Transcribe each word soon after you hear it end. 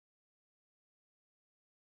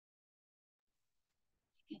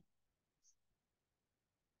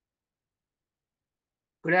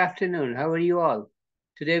Good afternoon. How are you all?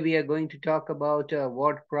 Today we are going to talk about a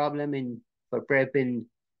word problem for prep in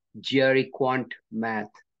GRE Quant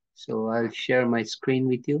Math. So I'll share my screen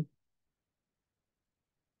with you.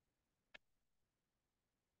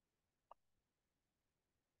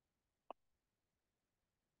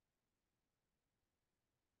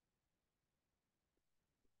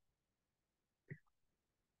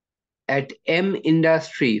 At M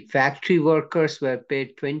Industry, factory workers were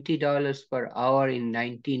paid $20 per hour in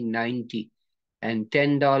 1990 and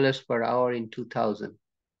 $10 per hour in 2000.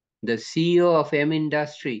 The CEO of M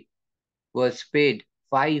Industry was paid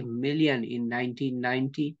 5 million in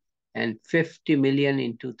 1990 and 50 million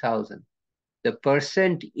in 2000. The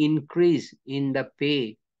percent increase in the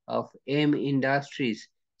pay of M Industries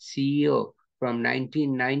CEO from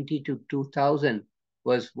 1990 to 2000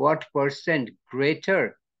 was what percent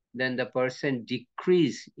greater than the percent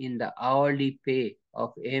decrease in the hourly pay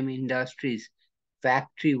of M Industries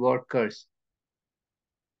factory workers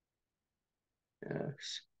uh,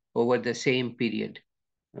 over the same period?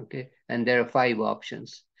 Okay, and there are 5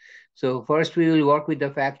 options. So first we will work with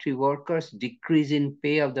the factory workers. Decrease in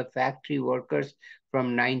pay of the factory workers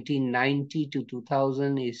from 1990 to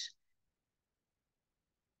 2000 is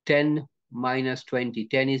 10 minus 20.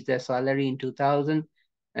 10 is the salary in 2000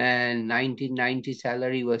 and 1990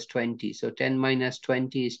 salary was 20. So 10 minus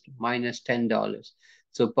 20 is minus $10.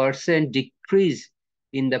 So percent decrease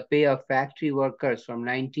in the pay of factory workers from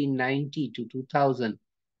 1990 to 2000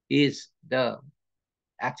 is the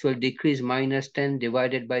actual decrease minus 10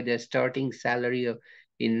 divided by the starting salary of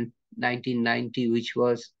in 1990, which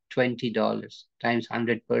was $20 times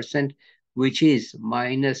 100%, which is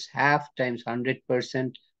minus half times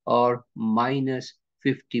 100% or minus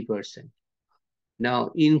 50%.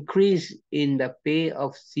 Now, increase in the pay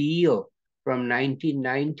of CEO from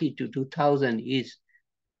 1990 to 2000 is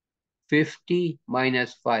 50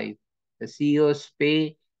 minus 5. The CEO's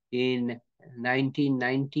pay in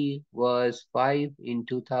 1990 was 5, in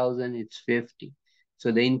 2000 it's 50.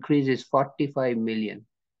 So the increase is 45 million.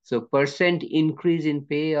 So percent increase in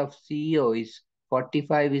pay of CEO is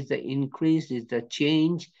 45 is the increase, is the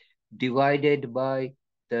change divided by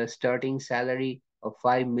the starting salary of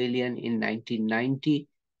 5 million in 1990.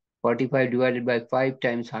 45 divided by 5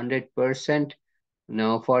 times 100%.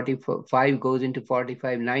 Now 45 goes into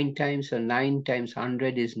 45 9 times, so 9 times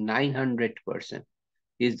 100 is 900%,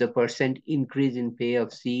 is the percent increase in pay of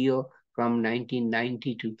CEO from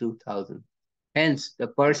 1990 to 2000. Hence, the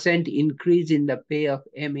percent increase in the pay of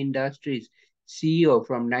M Industries CEO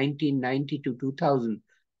from 1990 to 2000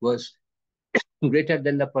 was greater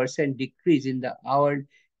than the percent decrease in the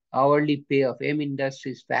hourly pay of M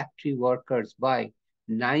Industries factory workers by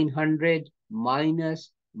 900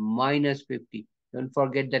 minus 50. Don't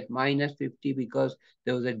forget that minus 50 because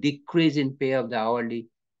there was a decrease in pay of the hourly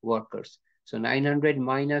workers. So 900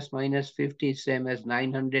 minus 50 is same as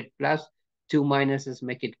 900 plus. Two minuses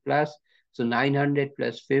make it plus. So 900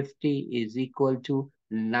 plus 50 is equal to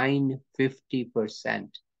 950%.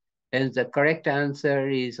 Hence, the correct answer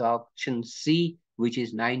is option C, which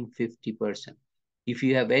is 950%. If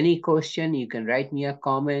you have any question, you can write me a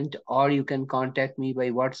comment or you can contact me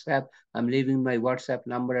by WhatsApp. I'm leaving my WhatsApp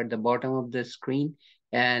number at the bottom of the screen.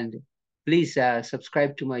 And please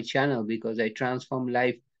subscribe to my channel because I transform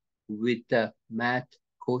life with math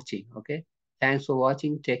coaching. Okay. Thanks for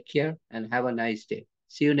watching. Take care and have a nice day.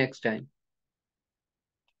 See you next time.